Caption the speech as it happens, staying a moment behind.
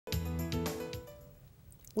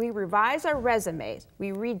We revise our resumes.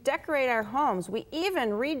 We redecorate our homes. We even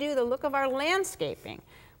redo the look of our landscaping.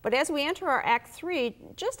 But as we enter our Act 3,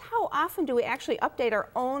 just how often do we actually update our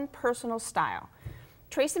own personal style?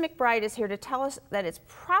 Tracy McBride is here to tell us that it's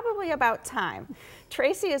probably about time.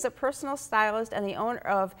 Tracy is a personal stylist and the owner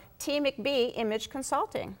of Tee McBee Image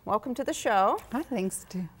Consulting. Welcome to the show. Hi, thanks.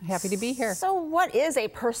 Happy to be here. So what is a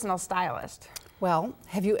personal stylist? Well,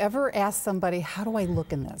 have you ever asked somebody, how do I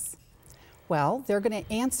look in this? Well, they're going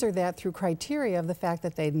to answer that through criteria of the fact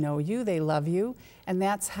that they know you, they love you, and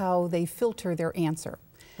that's how they filter their answer.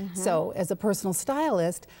 So as a personal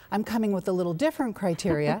stylist, I'm coming with a little different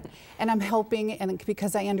criteria and I'm helping, and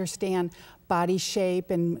because I understand body shape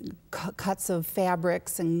and cuts of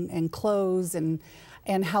fabrics and clothes and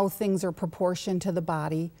how things are proportioned to the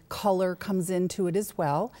body. Color comes into it as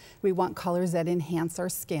well. We want colors that enhance our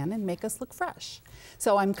skin and make us look fresh.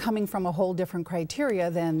 So I'm coming from a whole different criteria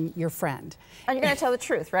than your friend. And you're going to tell the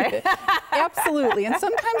truth, right? Absolutely. And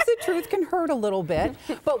sometimes the truth can hurt a little bit,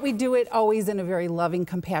 but we do it always in a very loving,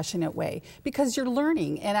 compassionate way because you're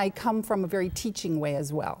learning, and I come from a very teaching way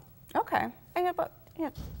as well. Okay. But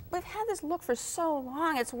we've had this look for so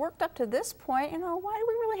long. It's worked up to this point. Why do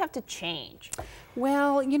we really have to change?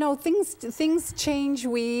 Well, things change.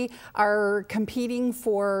 We are competing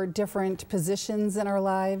for different positions in our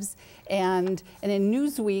lives. And in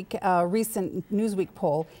Newsweek, a recent Newsweek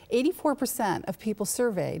poll, 84% of people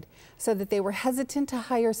surveyed said that they were hesitant to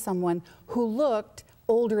hire someone who looked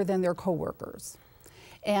older than their coworkers.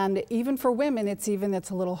 And even for women, it's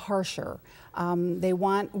a little harsher.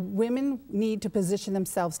 Women need to position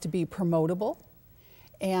themselves to be promotable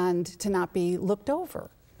and to not be looked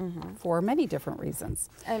over for many different reasons.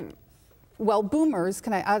 Well, boomers,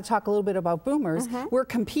 I'll talk a little bit about boomers. We're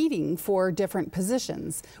competing for different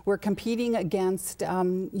positions. We're competing against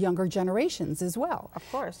younger generations as well.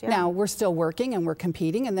 Of course, yeah. Now, we're still working and we're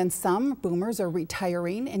competing, and then some boomers are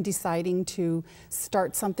retiring and deciding to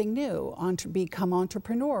start something new, become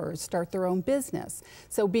entrepreneurs, start their own business.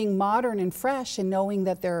 So being modern and fresh and knowing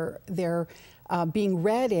that they're being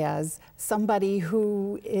read as somebody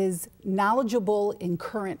who is knowledgeable in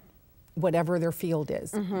current whatever their field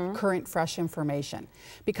is, current, fresh information.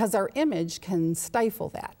 Because our image can stifle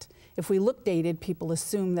that. If we look dated, people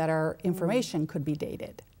assume that our information could be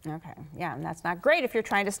dated. Okay, yeah, and that's not great if you're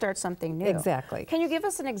trying to start something new. Exactly. Can you give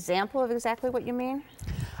us an example of exactly what you mean?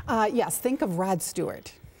 Yes, think of Rod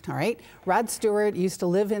Stewart. All right, Rod Stewart used to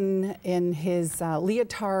live in his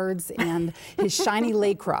leotards and his shiny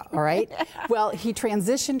lycra, all right? Well, he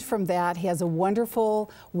transitioned from that. He has a wonderful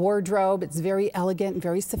wardrobe. It's very elegant and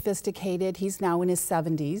very sophisticated. He's now in his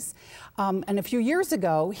 70s. And a few years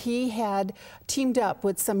ago, he had teamed up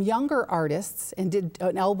with some younger artists and did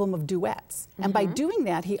an album of duets. And by doing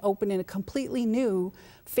that, he opened in a completely new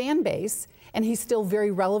fan base, and he's still very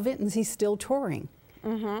relevant and he's still touring.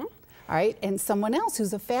 All right, and someone else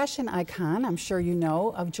who's a fashion icon, I'm sure you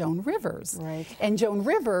know, of Joan Rivers. Right. And Joan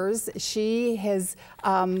Rivers, she has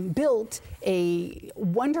built a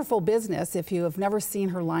wonderful business. If you have never seen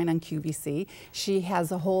her line on QVC, she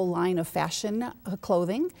has a whole line of fashion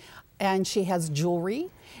clothing, and she has jewelry,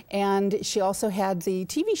 and she also had the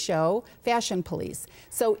TV show Fashion Police.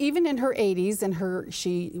 So even in her 80s, and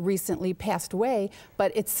she recently passed away,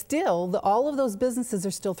 but it's still, all of those businesses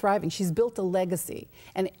are still thriving. She's built a legacy,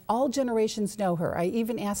 and all generations know her. I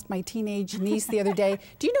even asked my teenage niece the other day,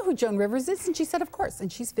 do you know who Joan Rivers is? And she said, of course,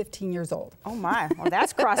 and she's 15 years old. Oh my, well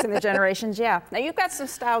that's crossing the generations, yeah. Now you've got some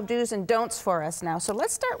style do's and don'ts for us now, so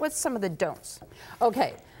let's start with some of the don'ts.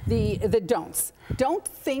 Okay, the don'ts. Don't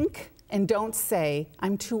think and don't say,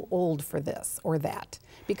 I'm too old for this or that,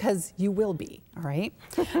 because you will be, all right?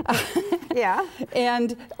 Yeah.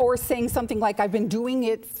 Or saying something like, I've been doing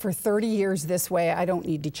it for 30 years this way, I don't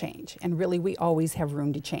need to change. And really, we always have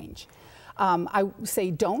room to change. I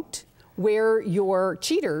say don't wear your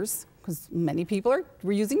cheaters, because many people are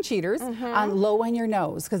using cheaters, low on your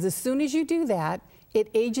nose, because as soon as you do that, it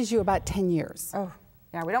ages you about 10 years. Oh,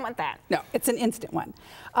 yeah, we don't want that. No, it's an instant one.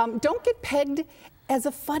 Don't get pegged as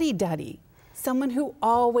a fuddy-duddy, someone who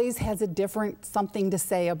always has a different something to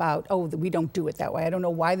say about, oh, we don't do it that way. I don't know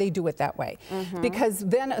why they do it that way. Because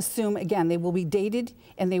then assume, again, they will be dated,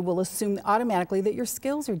 and they will assume automatically that your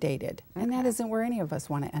skills are dated. And that isn't where any of us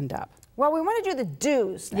want to end up. Well, we want to do the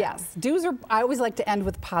do's now. Yes, do's are, I always like to end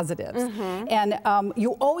with positives. And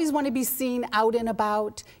you always want to be seen out and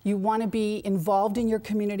about. You want to be involved in your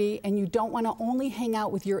community, and you don't want to only hang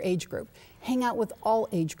out with your age group. Hang out with all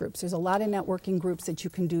age groups. There's a lot of networking groups that you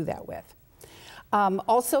can do that with.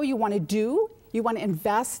 Also, you want to do you want to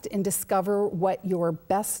invest and discover what your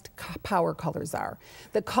best power colors are.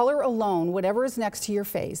 The color alone, whatever is next to your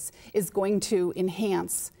face, is going to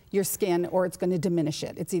enhance your skin or it's going to diminish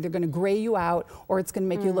it. It's either going to gray you out or it's going to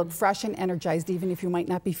make you look fresh and energized even if you might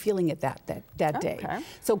not be feeling it that day.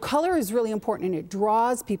 So color is really important and it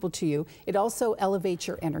draws people to you. It also elevates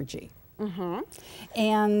your energy.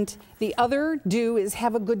 And the other do is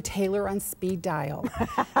have a good tailor on speed dial.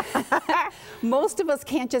 Most of us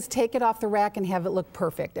can't just take it off the rack and have it look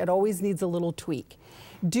perfect. It always needs a little tweak.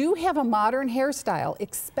 Do have a modern hairstyle,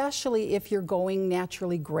 especially if you're going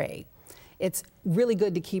naturally gray. It's really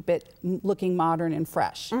good to keep it looking modern and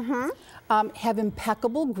fresh. Have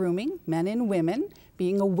impeccable grooming, men and women,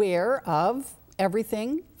 being aware of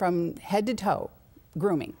everything from head to toe,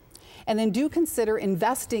 grooming. And then do consider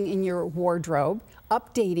investing in your wardrobe,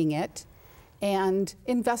 updating it, and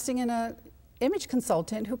investing in an image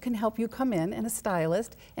consultant who can help you come in, and a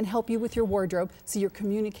stylist, and help you with your wardrobe so you're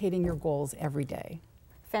communicating your goals every day.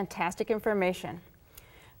 Fantastic information.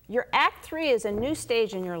 Your Act 3 is a new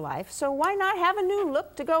stage in your life, so why not have a new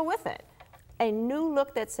look to go with it? A new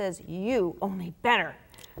look that says you, only better.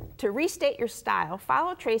 To restate your style,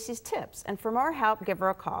 follow Tracy's tips, and for more help, give her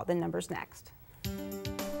a call. The number's next.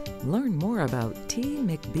 Learn more about Tee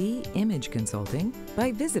McBee Image Consulting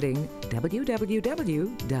by visiting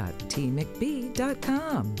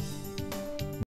www.teemcbee.com.